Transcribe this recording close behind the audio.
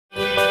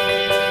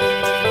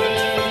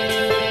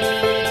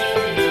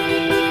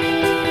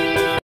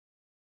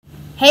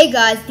Hey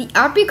guys, the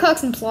Aubrey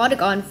and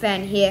Plotagon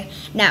fan here.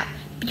 Now,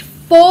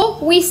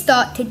 before we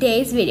start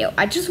today's video,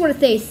 I just want to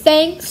say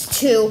thanks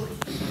to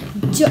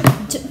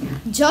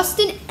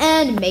Justin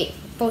Animate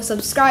for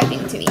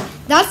subscribing to me.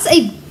 That's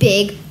a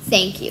big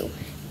thank you.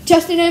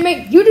 Justin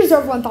Animate, you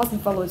deserve 1,000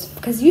 followers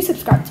because you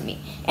subscribed to me.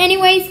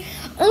 Anyways,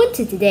 on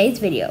to today's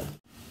video.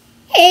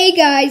 Hey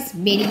guys,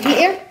 Minnie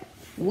here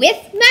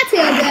with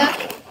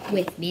Matilda,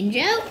 with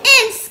Minjo,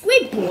 and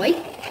Squid Boy,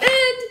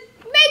 and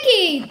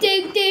Mickey.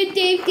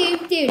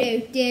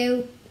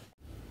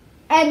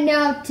 And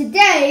now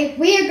today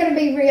we are going to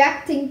be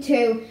reacting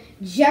to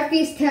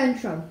Jeffy's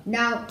tantrum.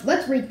 Now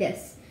let's read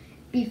this.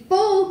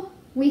 Before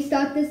we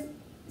start this,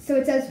 so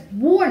it says,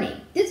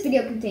 warning, this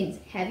video contains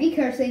heavy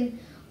cursing,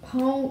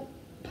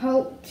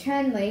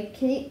 potentially,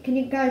 can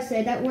you guys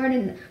say that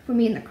word for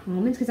me in the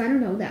comments, because I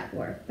don't know that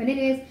word. But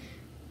anyways,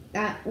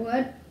 that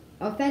word,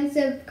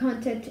 offensive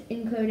content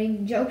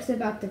including jokes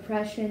about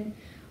depression,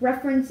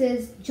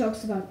 references,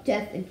 jokes about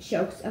death, and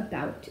jokes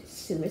about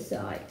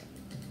suicide.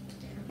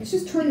 Let's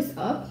just turn this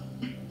up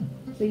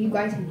so you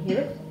guys can hear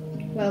it.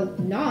 Well,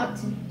 not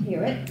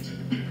hear it.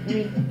 I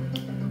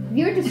mean,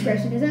 viewer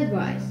discretion is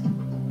advised.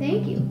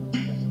 Thank you.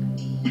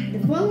 The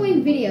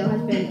following video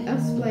has been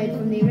uploaded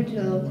from the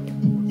original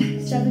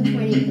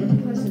 720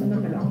 with plus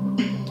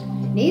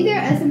neither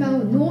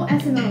SML nor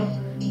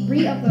SML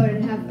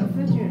re-uploaded have a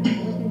feature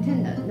with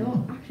Nintendo.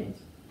 No actions.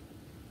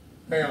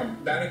 Hey,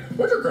 Daddy,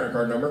 what's your credit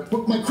card number?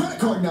 My credit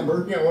card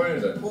number? Yeah, what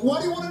is it?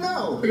 Why do you want to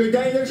know? Because,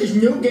 Daddy, there's this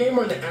new game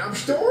on the App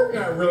Store, and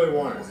I really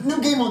want it.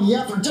 New game on the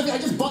App Store? Jeffy, I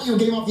just bought you a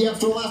game off the App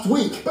Store last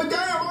week. But,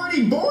 Daddy, I'm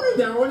already bought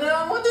that one, and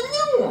I want the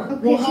new one.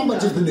 Okay, well, how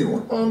much is the new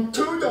one?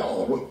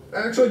 $2.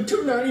 Actually,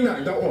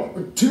 $2.99, don't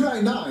want.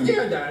 $2.99?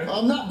 Yeah, Daddy.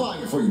 I'm not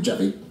buying it for you,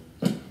 Jeffy.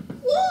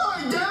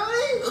 Why,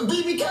 Daddy?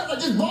 Because I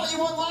just bought you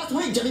one last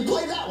week, Jeffy.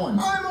 Play that one.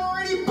 I'm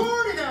already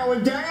bought that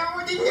one, Daddy. I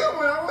want the new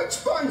one. I want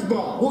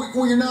SpongeBob.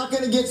 Well, you're not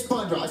going to get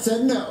SpongeBob. I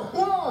said no.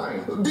 Why?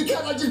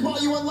 Because I just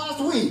bought you one last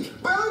week.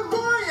 But I'm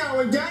buying that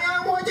one, Daddy.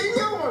 I want the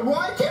new one.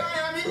 Why can't I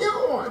have the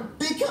new one?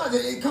 Because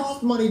it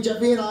costs money,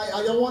 Jeffy, and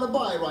I don't want to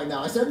buy it right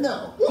now. I said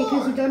no. Why?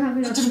 Because you don't have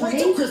enough Just money?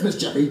 wait till Christmas,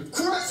 Jeffy.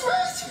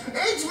 Christmas?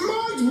 It's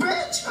March,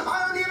 bitch!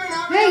 I don't even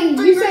have Hey,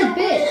 enough you fingers said on my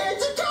bitch.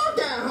 hands to count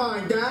that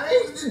high, Daddy!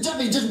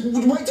 Jeffy, just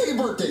wait till your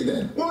birthday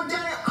then. Well,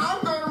 Daddy,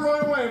 I'm gonna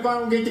run away if I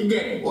don't get the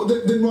game. Well,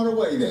 then run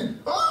away then.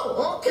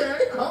 Oh,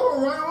 okay. I'm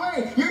gonna run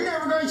away. You're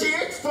never gonna see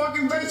its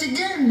fucking face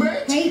again,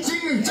 bitch! Hey, so you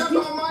can jump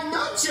on my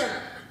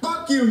nutsack!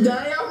 Fuck you,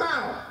 Daddy, I'm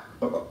out!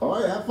 All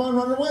right, have fun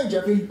running away,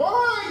 Jeffy.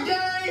 Alright,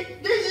 Daddy!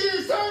 This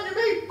is the time to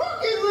be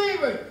fucking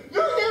leaving!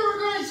 You're never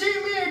gonna see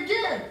me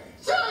again!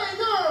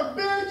 Sayonara,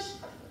 bitch!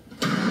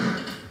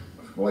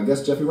 Well, I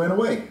guess Jeffy ran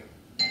away.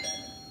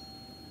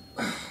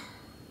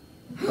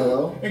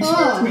 Hello?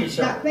 Excuse me,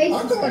 sir. that face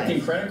I'm is collecting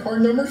nice. credit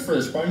card numbers for the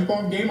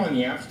SpongeBob game on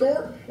the App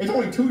Store. It's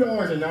only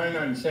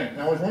 $2.99,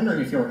 and I was wondering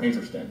if you were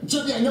interested.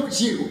 Jeffy, I know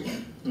it's you.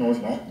 No, it's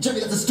not. Jeffy,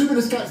 that's the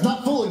stupidest guy. It's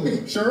not fooling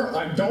me. Sir,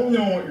 I don't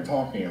know what you're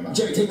talking about.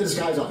 Jeffy, take the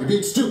disguise off. You're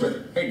being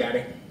stupid. Hey,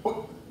 Daddy.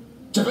 What?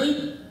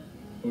 Jeffy?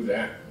 Who's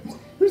that?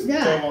 Who's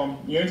that? So,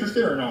 you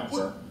interested or not,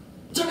 sir?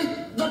 Jeffy,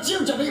 that's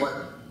you, Jeffy.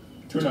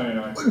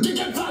 $2.99.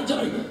 Get inside,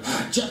 Jeffy.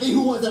 Jeffy,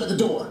 who was that at the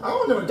door? I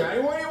don't know,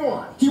 Daddy. What do you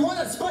want? He won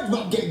that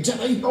SpongeBob game,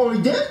 Jeffy. Oh,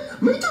 he did?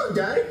 Me too,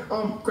 Daddy.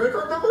 Credit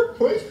card number,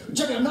 please?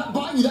 Jeffy, I'm not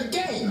buying you that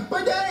game.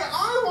 But, Daddy,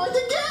 I want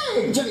the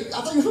game! Jeffy, I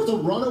thought you were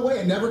supposed to run away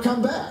and never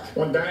come back.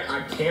 Well, Daddy,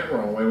 I can't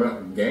run away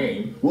without the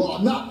game. Well,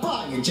 I'm not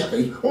buying it,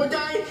 Jeffy. Well,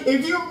 Daddy,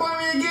 if you don't buy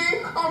me the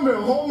game, I'm gonna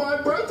hold my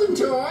breath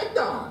until I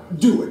die.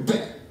 Do it,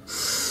 bet.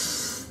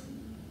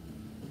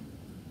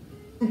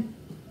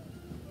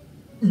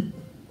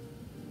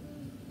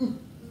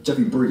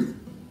 Jeffy, breathe.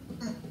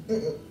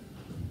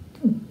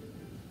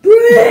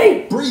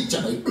 Breathe! Breathe,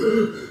 Jeffy.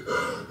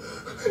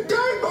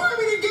 Daddy, buy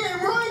me the game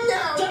right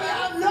now! Jeffy,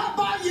 I'm not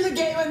buying you the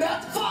game, and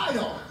that's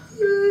final.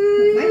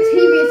 My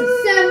TV is a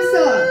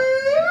Samsung.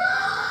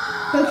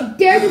 Don't you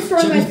dare destroy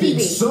my Jeffy's being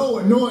TV. so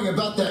annoying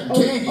about that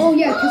game. Oh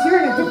yeah, because you're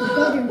in a different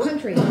Belgian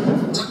country.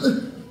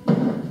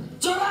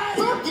 Jeffy!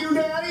 Fuck you,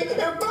 Daddy,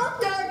 and fuck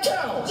that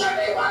cow!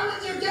 Jeffy, why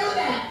would you do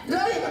that?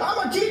 Daddy, I'm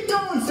gonna keep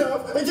doing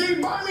stuff until you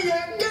buy me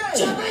that game!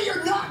 Jeffy,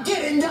 you're not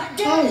getting that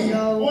game! Oh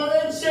no. Well,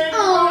 then save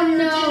Oh on your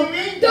no.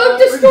 TV, Don't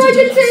Daddy. destroy the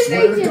Jeffy, I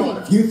swear to TV, God,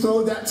 Jimmy. if you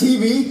throw that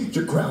TV,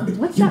 you're grounded.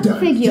 What's you're that done.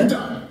 figure? You're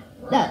done.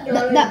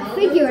 That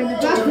figure in the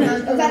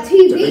background of that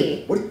TV.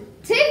 Jeffy, what are you...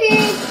 TV!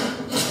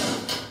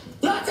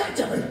 That's it,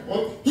 Jeffy!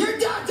 You're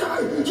done,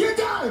 Jeffy! You're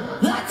done!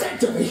 That's it,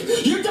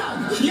 Jeffy! You're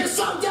done! You're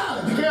so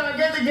done! Can I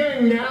get the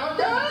game now,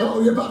 Daddy?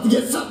 Oh, you're about to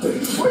get something!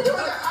 What the...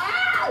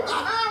 Ow!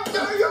 Ow!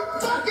 Daddy, you're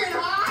fucking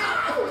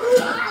high!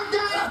 Ow,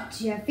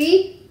 Daddy!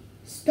 Jeffy,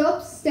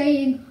 stop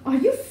saying, are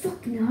you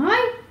fucking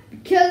high?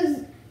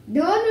 Because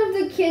none of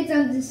the kids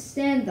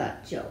understand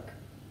that joke.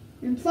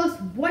 And plus,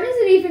 what does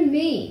it even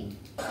mean?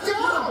 No!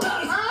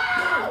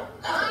 Ow!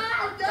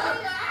 Ow,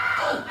 Daddy!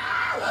 Ow!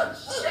 Ow!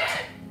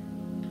 Shit!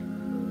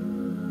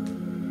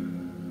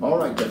 All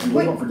right, Jeffy,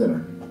 what do you want for dinner?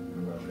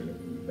 I'm not gonna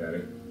eat,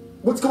 Daddy.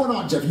 What's going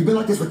on, Jeffy? You've been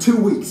like this for 2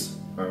 weeks.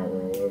 I don't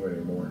want to live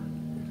anymore.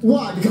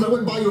 Why? Because I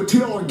wouldn't buy you a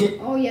 $2 game.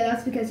 Oh yeah,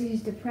 that's because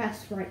he's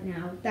depressed right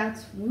now.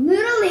 That's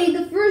literally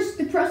the first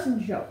depression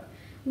joke.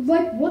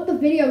 Like what the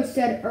video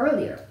said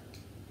earlier.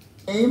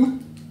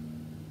 Game?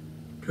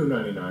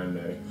 $2.99,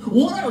 Daddy.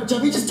 Whatever,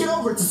 Jeffy, just get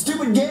over it. It's a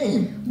stupid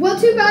game. Well,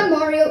 too bad,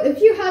 Mario.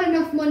 If you had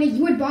enough money,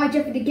 you would buy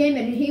Jeffy the game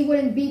and he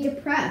wouldn't be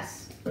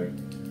depressed. I don't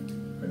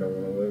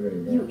want to live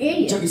anymore. You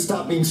idiot. Jeffy,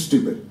 stop being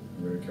stupid.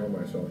 I'm going to kill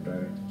myself,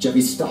 Daddy.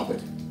 Jeffy, stop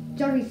it.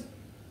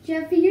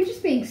 Jeffy, you're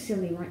just being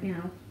silly right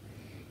now.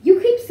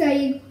 You keep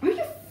saying, are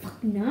you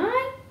fucking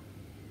not?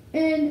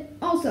 And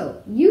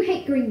also, you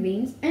hate green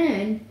beans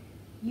and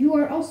you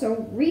are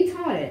also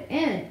retarded.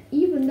 And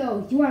even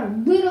though you are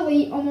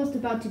literally almost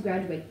about to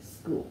graduate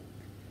school.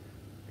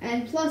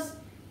 And plus,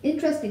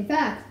 interesting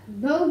fact,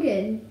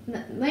 Logan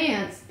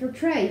through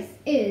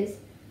Trace's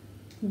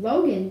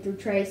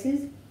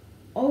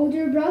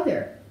older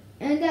brother.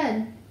 And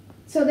then,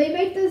 so they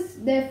made this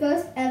their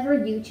first ever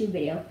YouTube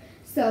video.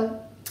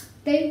 So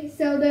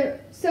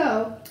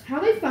how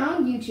they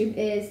found YouTube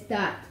is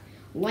that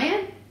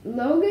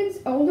Logan's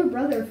older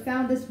brother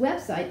found this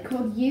website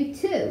called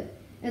YouTube.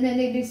 And then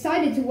they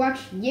decided to watch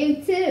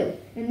YouTube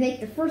and make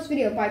the first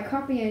video by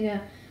copying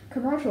a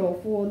commercial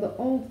for the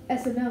old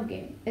SML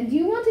game. And do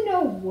you want to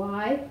know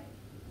why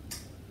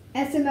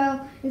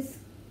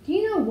do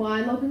you know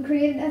why Logan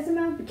created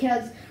SML?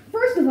 Because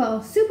first of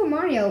all, Super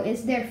Mario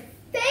is their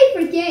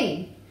favorite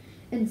game.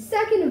 And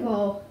second of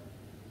all,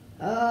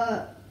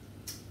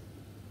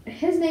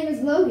 his name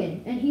is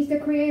Logan and he's the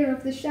creator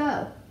of the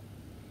show.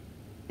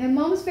 And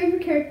Mom's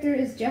favorite character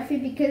is Jeffy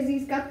because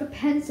he's got the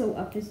pencil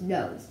up his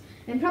nose.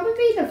 And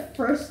probably the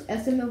first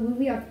SML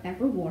movie I've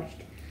ever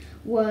watched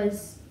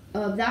was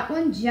that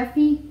one,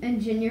 Jeffy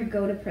and Junior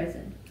Go to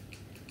Prison.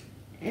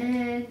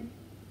 And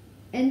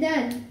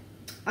then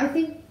I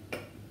think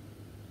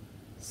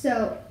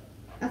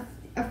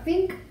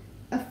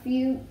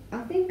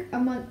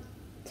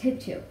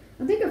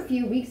a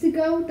few weeks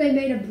ago they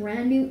made a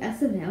brand new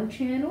SML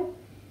channel,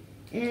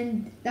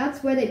 and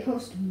that's where they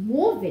post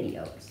more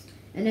videos.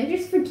 And they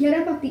just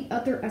forget about the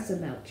other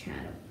SML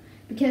channel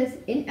because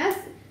in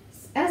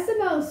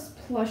SML's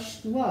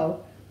Plush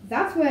Slow,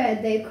 that's where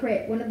they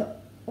create one of the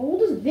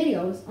oldest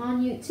videos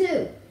on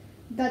YouTube.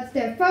 That's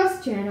their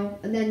first channel,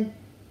 and then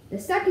the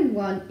second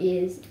one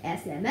is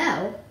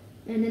SML,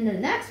 and then the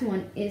next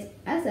one is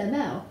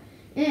SML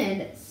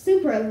and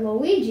Super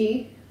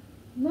Luigi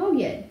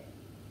Logan.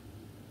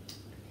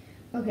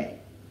 Okay,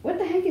 what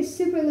the heck is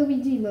Super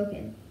Luigi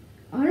Logan?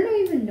 I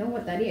don't even know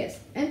what that is.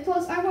 And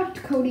plus, I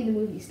watched Cody the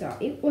Movie Star.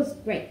 It was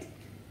great.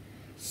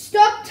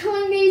 Stop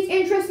telling me these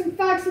interesting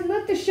facts and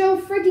let the show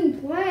freaking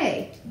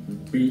play. You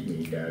beat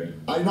me, Daddy.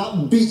 I did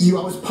not beat you.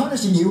 I was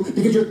punishing you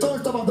because you're throwing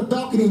stuff off the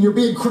balcony and you're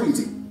being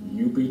crazy.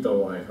 You beat the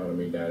life out of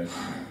me, Daddy.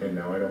 And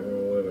now I don't want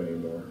to live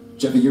anymore.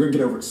 Jeffy, you're going to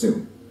get over it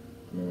soon.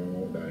 No, I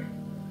won't, Daddy.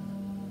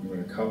 I'm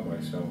going to cut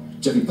myself.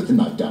 Jeffy, put the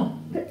knife down.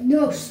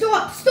 No,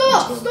 stop,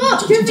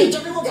 Jeffy,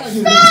 Jeffy! what can I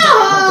do?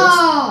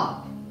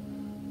 Stop!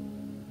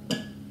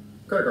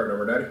 Credit card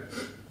number, Daddy.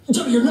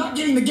 Jeffy, you're not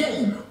getting the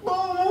game. But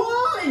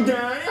why,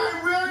 Daddy?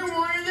 I really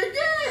wanted the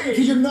game.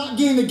 Because you're not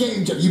getting the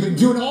game, Jeffy. You've been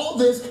doing all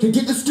this to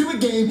get the stupid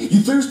game.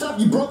 You threw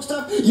stuff, you broke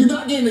stuff. You're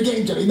not getting the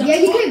game, Jeffy. Yeah,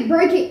 you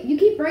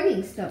keep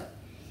breaking stuff.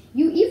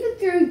 You even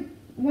threw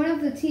one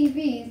of the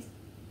TVs.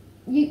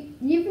 You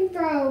even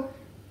threw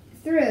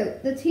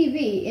the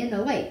TV in the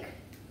lake.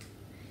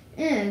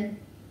 And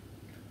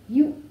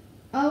you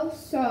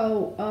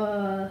also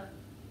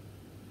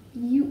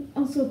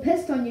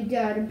pissed on your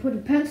dad and put a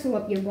pencil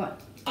up your butt.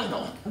 I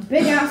know. A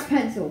big ass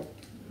pencil.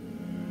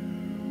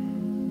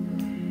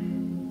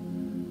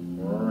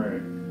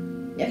 Alright.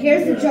 Yeah,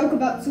 here's the joke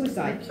about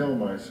suicide. Kill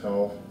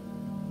myself.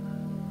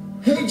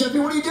 Hey, Jeffy,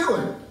 what are you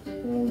doing?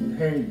 Oh,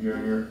 hey,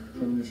 Junior.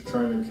 I'm just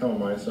trying to kill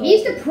myself.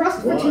 He's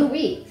depressed for Why? 2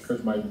 weeks.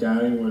 Because my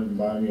daddy wouldn't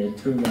buy me a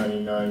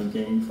 $2.99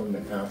 game from the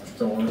App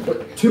Store.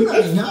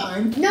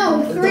 $2.99?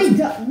 No,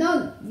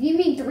 No, you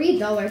mean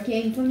 $3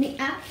 game from the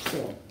App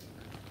Store.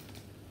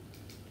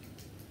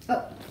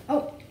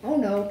 Oh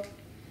no.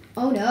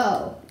 Oh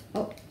no.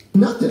 Oh.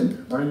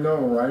 Nothing. I know,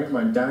 right?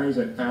 My daddy's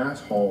an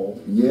asshole.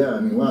 Yeah, I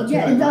mean, wow.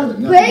 Yeah, it's a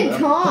 $2.99 big Give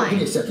time.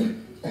 me a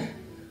second.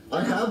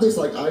 I have this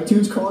like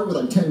iTunes card with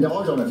like $10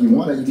 on it if you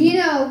want it. Do you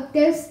know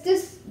there's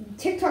this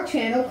TikTok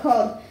channel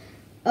called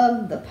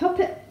the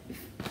Puppet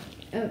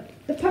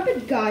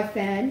Guy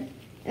Fan,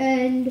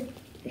 and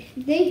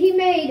he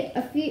made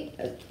a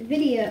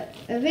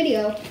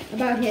video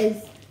about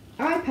his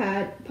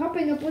iPad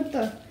popping up with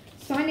the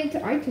sign into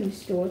iTunes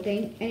store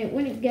thing, and it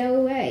wouldn't go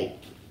away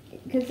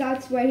because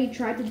that's where he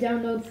tried to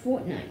download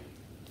Fortnite.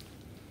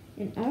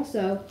 And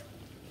also,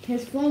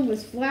 his phone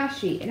was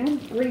flashy, and I'm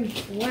green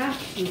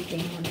flashy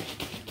thing on it.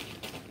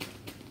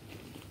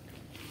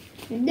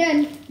 And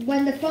then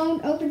when the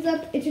phone opens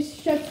up, it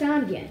just shuts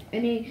down again.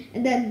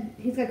 And then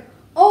he's like,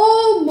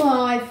 "Oh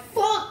my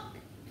fuck!"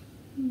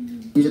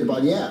 Use it by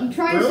the app. You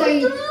try to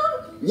say,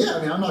 Yeah,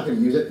 I mean, I'm not going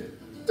to use it.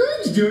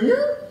 Thanks,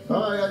 Junior.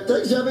 All right,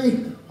 thanks,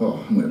 Jeffy.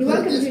 Oh, I'm going to "You're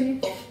put welcome, this.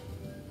 Junior."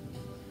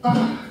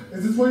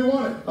 Is this what you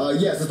wanted?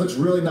 Yes, this looks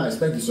really nice.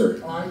 Thank you, sir.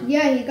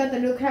 Yeah, he got the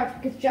new couch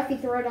because Jeffy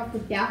threw it off the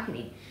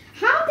balcony.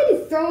 How did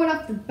he throw it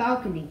off the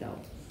balcony, though?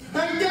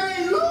 Hey,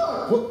 Daddy,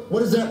 look!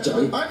 What is that,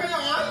 Johnny? I got an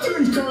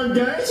iTunes card,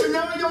 Daddy, so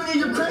now I don't need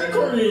your credit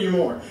card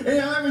anymore. And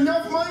I have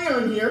enough money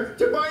on here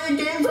to buy a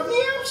game from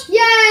the App Store.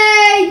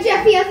 Yay!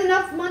 Jeffy has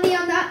enough money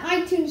on that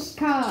iTunes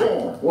card.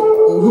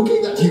 Who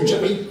gave that to you,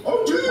 Jeffy?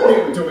 Oh, Junior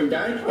gave it to me,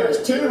 Daddy. It has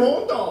 $10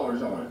 whole on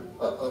it.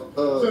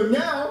 So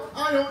now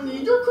I don't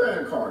need your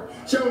credit card.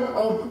 So,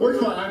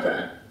 where's my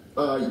iPad?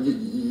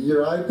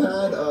 Your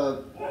iPad?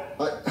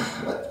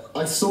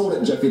 I sold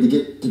it, Jeffy, to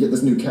get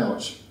this new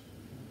couch.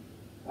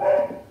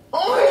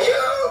 Are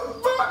you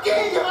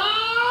fucking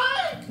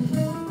high?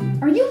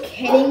 Are you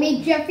kidding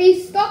me,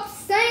 Jeffy? Stop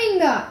saying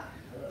that.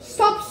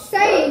 Stop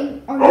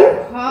saying, are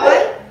you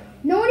high?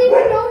 No one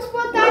even knows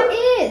what that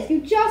is.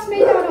 You just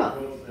made that up.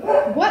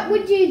 What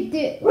would you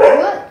do?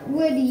 What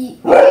would you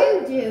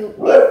do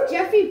if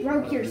Jeffy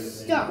broke your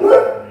stuff?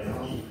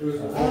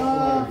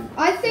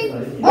 I think,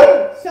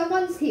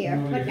 someone's here.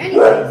 But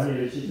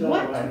anyways,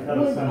 what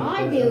would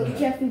I do if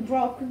Jeffy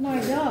broke my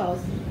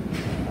dolls?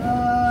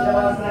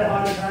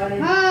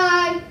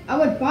 Hi! I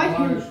would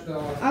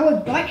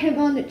bite him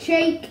on the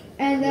cheek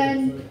and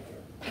then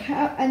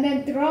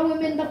throw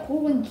him in the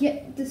pool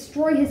and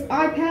destroy his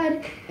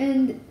iPad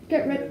and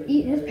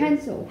eat his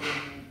pencil.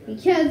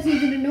 Because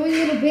he's an annoying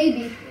little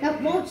baby that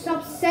won't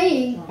stop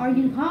saying, "Are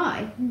you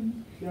high?"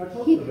 No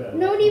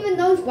one even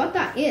knows what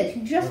that is.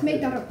 You just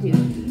made that up, dude. I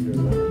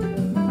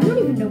don't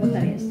even know what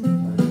that is.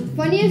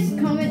 Funniest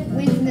comment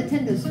wins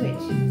Nintendo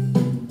Switch.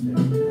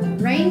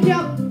 Range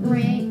up.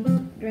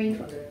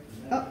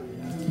 Oh.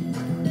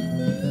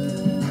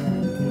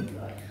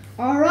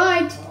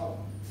 Alright.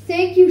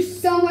 Thank you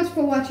so much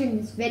for watching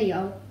this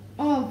video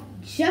of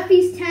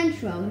Jeffy's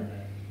Tantrum.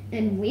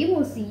 And we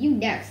will see you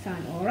next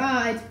time.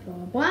 Alright.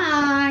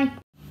 Bye-bye.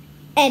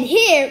 And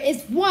here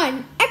is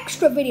one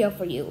extra video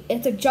for you.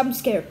 It's a jump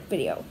scare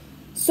video.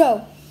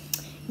 So,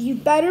 you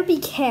better be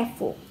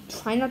careful.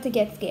 Try not to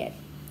get scared.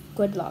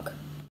 Good luck.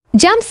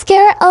 Jump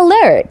scare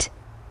alert!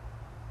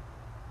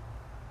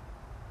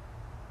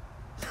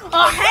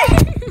 Oh, hey!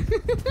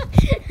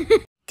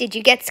 Did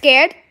you get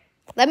scared?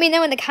 Let me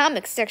know in the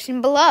comments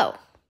section below.